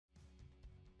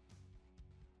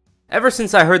Ever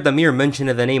since I heard the mere mention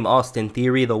of the name Austin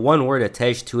Theory, the one word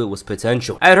attached to it was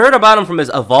potential. I had heard about him from his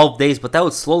Evolve days, but that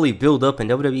would slowly build up and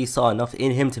WWE saw enough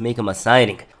in him to make him a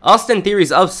signing. Austin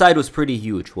Theory's upside was pretty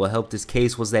huge. What helped his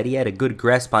case was that he had a good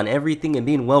grasp on everything, and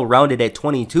being well-rounded at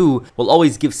 22 will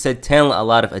always give said talent a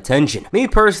lot of attention. Me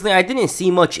personally, I didn't see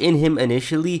much in him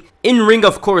initially. In ring,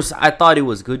 of course, I thought it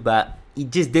was good, but he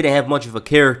just didn't have much of a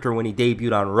character when he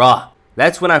debuted on Raw.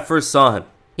 That's when I first saw him.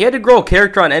 He had to grow a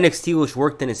character on NXT which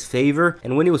worked in his favor,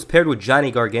 and when he was paired with Johnny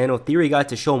Gargano, Theory got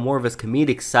to show more of his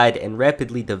comedic side, and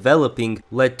rapidly developing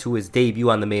led to his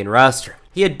debut on the main roster.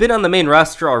 He had been on the main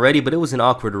roster already, but it was an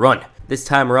awkward run. This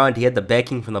time around, he had the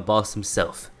backing from the boss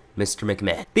himself, Mr.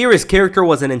 McMahon. Theory's character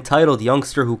was an entitled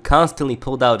youngster who constantly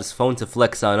pulled out his phone to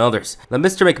flex on others. The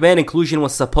Mr. McMahon inclusion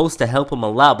was supposed to help him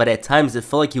a lot, but at times it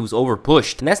felt like he was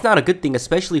overpushed, and that's not a good thing,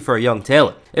 especially for a young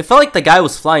talent. It felt like the guy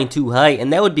was flying too high,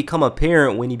 and that would become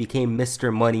apparent when he became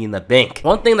Mr. Money in the Bank.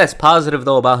 One thing that's positive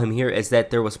though about him here is that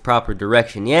there was proper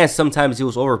direction. Yeah, sometimes he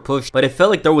was overpushed, but it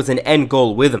felt like there was an end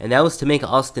goal with him, and that was to make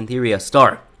Austin Theory a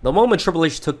star. The moment Triple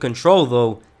H took control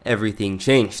though, everything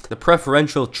changed. The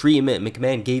preferential treatment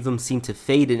McMahon gave him seemed to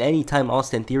fade, and anytime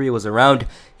Austin Theory was around,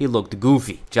 he looked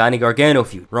goofy. Johnny Gargano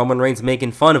feud, Roman Reigns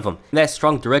making fun of him, and that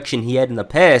strong direction he had in the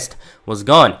past was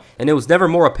gone, and it was never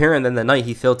more apparent than the night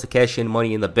he failed to cash in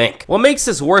Money in the Bank. What makes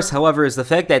this worse, however, is the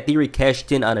fact that Theory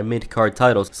cashed in on a mid-card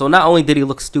title, so not only did he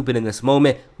look stupid in this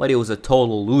moment, but he was a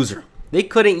total loser. They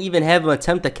couldn't even have him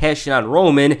attempt to cash in on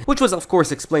Roman, which was of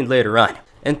course explained later on.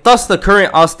 And thus the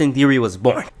current Austin Theory was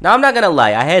born. Now I'm not gonna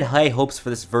lie, I had high hopes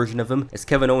for this version of him, as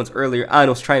Kevin Owens earlier on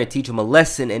was trying to teach him a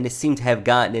lesson, and it seemed to have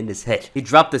gotten in his head. He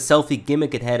dropped the selfie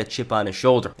gimmick and had a chip on his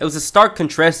shoulder. It was a stark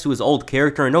contrast to his old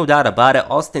character, and no doubt about it,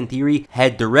 Austin Theory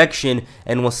had direction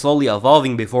and was slowly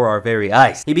evolving before our very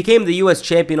eyes. He became the US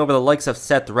champion over the likes of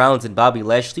Seth Rollins and Bobby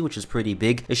Lashley, which is pretty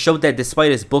big. It showed that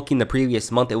despite his booking the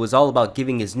previous month, it was all about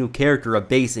giving his new character a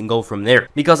base and go from there.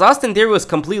 Because Austin Theory was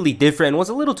completely different and was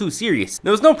a little too serious.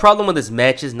 There was no problem with his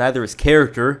matches, neither his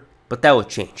character, but that would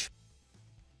change.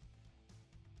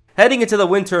 Heading into the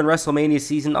winter and WrestleMania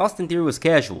season, Austin Theory was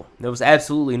casual. There was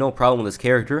absolutely no problem with his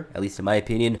character, at least in my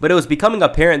opinion, but it was becoming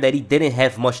apparent that he didn't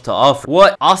have much to offer.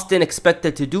 What Austin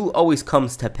expected to do always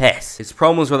comes to pass. His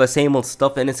promos were the same old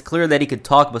stuff, and it's clear that he could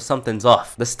talk, but something's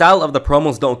off. The style of the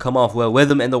promos don't come off well with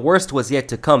him, and the worst was yet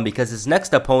to come, because his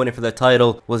next opponent for the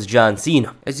title was John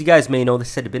Cena. As you guys may know,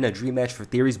 this had been a dream match for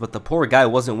Theory's, but the poor guy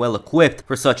wasn't well equipped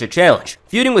for such a challenge.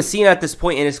 Feuding with Cena at this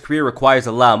point in his career requires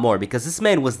a lot more, because this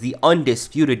man was the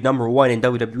undisputed #1 in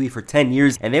WWE for 10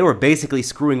 years, and they were basically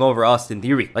screwing over Austin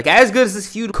Theory. Like, as good as this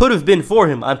feud could have been for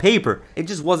him on paper, it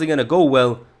just wasn't gonna go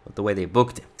well with the way they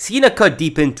booked him. Cena cut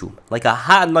deep into him. Like a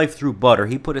hot knife through butter,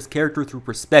 he put his character through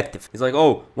perspective. He's like,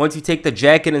 oh, once you take the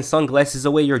jacket and sunglasses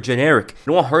away, you're generic.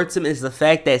 And what hurts him is the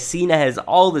fact that Cena has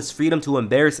all this freedom to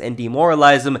embarrass and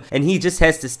demoralize him, and he just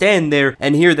has to stand there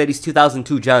and hear that he's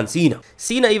 2002 John Cena.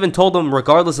 Cena even told him,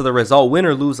 regardless of the result, win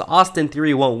or lose, Austin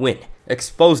Theory won't win.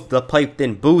 Exposed the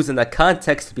piped-in boos, and the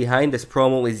context behind this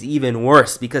promo is even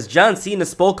worse, because John Cena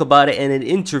spoke about it in an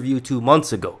interview 2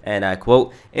 months ago, and I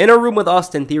quote, "In a room with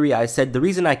Austin Theory, I said, the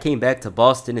reason I came back to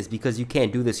Boston is because you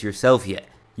can't do this yourself yet.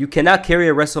 You cannot carry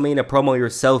a WrestleMania promo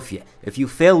yourself yet. If you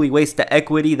fail, we waste the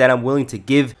equity that I'm willing to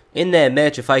give. In that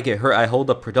match, if I get hurt, I hold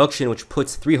up production, which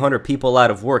puts 300 people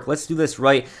out of work. Let's do this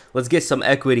right. Let's get some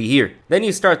equity here." Then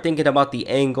you start thinking about the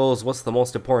angles. What's the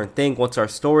most important thing? What's our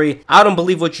story? I don't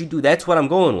believe what you do. That's what I'm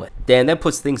going with. Damn, that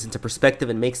puts things into perspective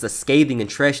and makes the scathing and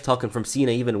trash talking from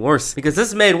Cena even worse. Because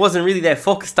this man wasn't really that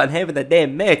focused on having that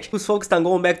damn match. He was focused on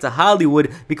going back to Hollywood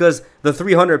because the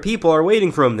 300 people are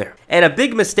waiting for him there. And a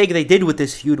big mistake they did with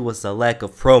this feud was the lack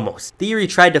of promos. Theory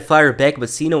tried to fire back, but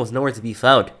Cena was nowhere to be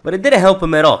found. But it didn't help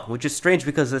him at all, which is strange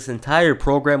because this entire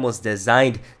program was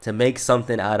designed to make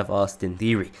something out of Austin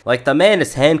Theory. Like, the man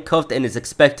is handcuffed and is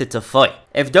expected to fight.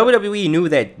 If WWE knew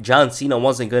that John Cena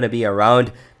wasn't going to be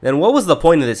around, then what was the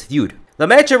point of this feud? The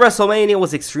match at WrestleMania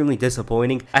was extremely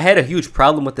disappointing. I had a huge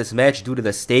problem with this match due to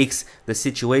the stakes, the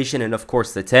situation, and of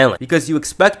course the talent. Because you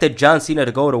expected John Cena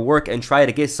to go to work and try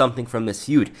to get something from this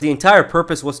feud. The entire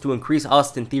purpose was to increase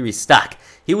Austin Theory's stock.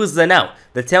 He was the now,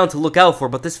 the talent to look out for,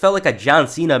 but this felt like a John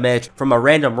Cena match from a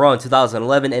random Raw in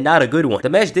 2011 and not a good one. The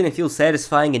match didn't feel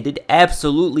satisfying and did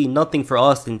absolutely nothing for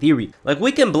Austin Theory. Like,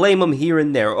 we can blame him here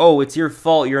and there. Oh, it's your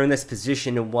fault, you're in this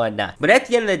position and whatnot. But at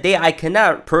the end of the day, I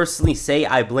cannot personally say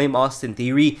I blame Austin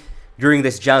Theory during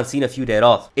this John Cena feud at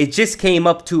all. It just came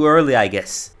up too early, I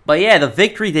guess. But yeah, the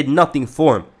victory did nothing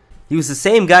for him. He was the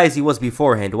same guy as he was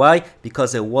beforehand. Why?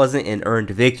 Because it wasn't an earned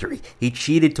victory. He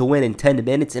cheated to win in 10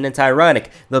 minutes, and it's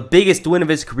ironic. The biggest win of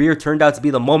his career turned out to be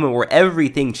the moment where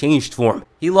everything changed for him.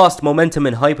 He lost momentum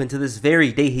and hype, and to this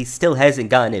very day, he still hasn't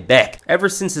gotten it back. Ever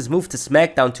since his move to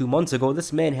SmackDown 2 months ago,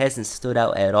 this man hasn't stood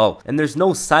out at all, and there's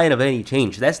no sign of any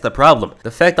change. That's the problem.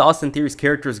 The fact that Austin Theory's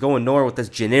character is going nowhere with this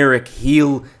generic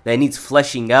heel that needs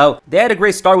fleshing out. They had a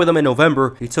great start with him in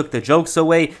November. He took the jokes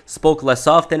away, spoke less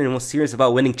often, and was serious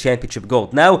about winning championship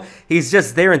gold. Now, he's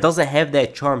just there and doesn't have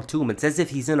that charm to him. It's as if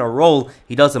he's in a role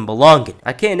he doesn't belong in.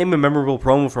 I can't name a memorable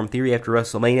promo from Theory after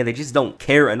WrestleMania. They just don't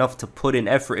care enough to put in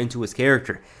effort into his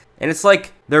character. And it's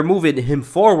like they're moving him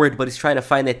forward, but he's trying to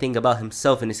find that thing about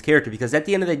himself and his character. Because at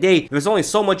the end of the day, there's only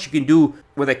so much you can do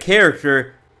with a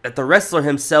character that the wrestler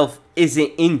himself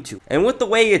isn't into. And with the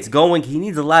way it's going, he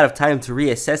needs a lot of time to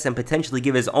reassess and potentially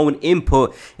give his own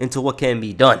input into what can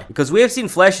be done. Because we have seen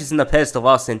flashes in the past of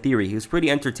Austin Theory. He was pretty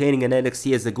entertaining in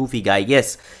NXT as a goofy guy.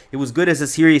 Yes, he was good as a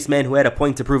serious man who had a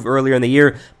point to prove earlier in the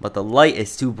year, but the light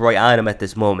is too bright on him at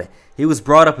this moment. He was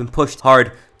brought up and pushed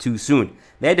hard too soon.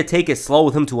 They had to take it slow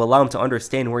with him to allow him to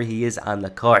understand where he is on the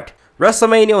card.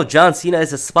 WrestleMania, John Cena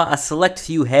is a spot a select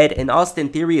few had, and Austin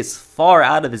Theory is far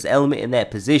out of his element in that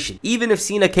position. Even if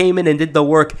Cena came in and did the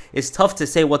work, it's tough to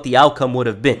say what the outcome would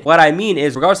have been. What I mean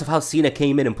is, regardless of how Cena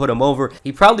came in and put him over,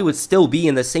 he probably would still be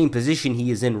in the same position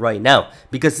he is in right now,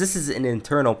 because this is an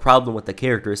internal problem with the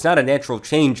character. It's not a natural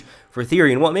change for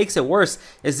Theory, and what makes it worse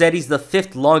is that he's the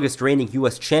 5th longest reigning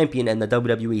US champion in the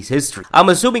WWE's history. I'm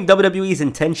assuming WWE's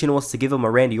intention was to give him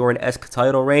a Randy Orton-esque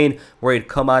title reign, where he'd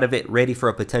come out of it ready for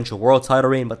a potential world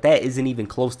title reign, but that isn't even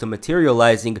close to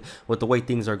materializing with the way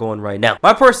things are going right now.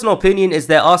 My personal opinion is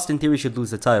that Austin Theory should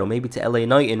lose the title, maybe to LA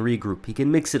Knight and regroup. He can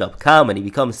mix it up, comedy,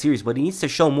 become serious, but he needs to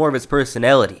show more of his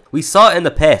personality. We saw it in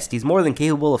the past. He's more than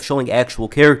capable of showing actual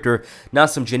character, not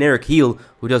some generic heel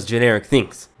who does generic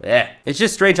things. Yeah, it's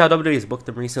just strange how WWE has booked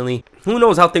him recently. Who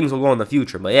knows how things will go in the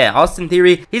future, but yeah, Austin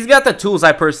Theory, he's got the tools.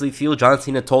 I personally feel John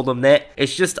Cena told him that.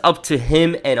 It's just up to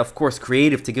him and, of course,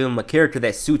 creative to give him a character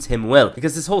that suits him well,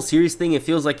 because this whole series thing, it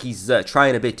feels like he's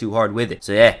trying a bit too hard with it,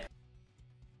 so yeah.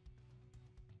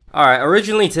 Alright,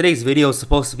 originally today's video was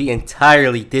supposed to be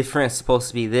entirely different. It's supposed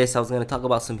to be this. I was going to talk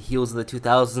about some heels of the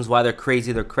 2000s, why they're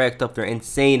crazy, they're cracked up, they're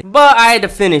insane. But I had to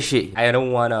finish it. I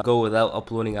don't want to go without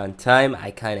uploading on time.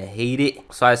 I kind of hate it.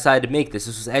 So I decided to make this.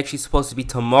 This was actually supposed to be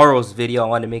tomorrow's video. I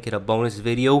wanted to make it a bonus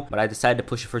video, but I decided to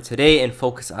push it for today and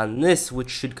focus on this, which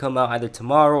should come out either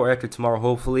tomorrow or after tomorrow,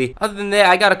 hopefully. Other than that,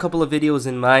 I got a couple of videos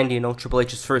in mind, you know, Triple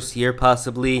H's first year,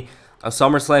 possibly. A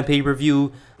SummerSlam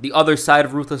pay-per-view, the other side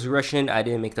of Ruthless Aggression. I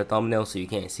didn't make the thumbnail, so you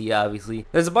can't see, obviously.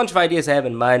 There's a bunch of ideas I have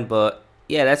in mind, but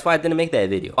yeah, that's why I didn't make that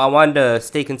video. I wanted to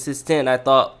stay consistent, and I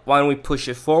thought, why don't we push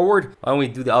it forward? Why don't we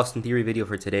do the Austin Theory video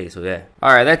for today? So yeah.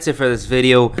 Alright, that's it for this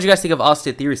video. What do you guys think of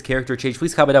Austin Theory's character change?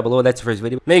 Please comment down below. That's it for this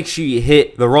video. Make sure you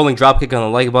hit the rolling dropkick on the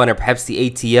like button, or perhaps the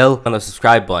ATL on the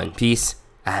subscribe button. Peace.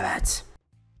 I'm out.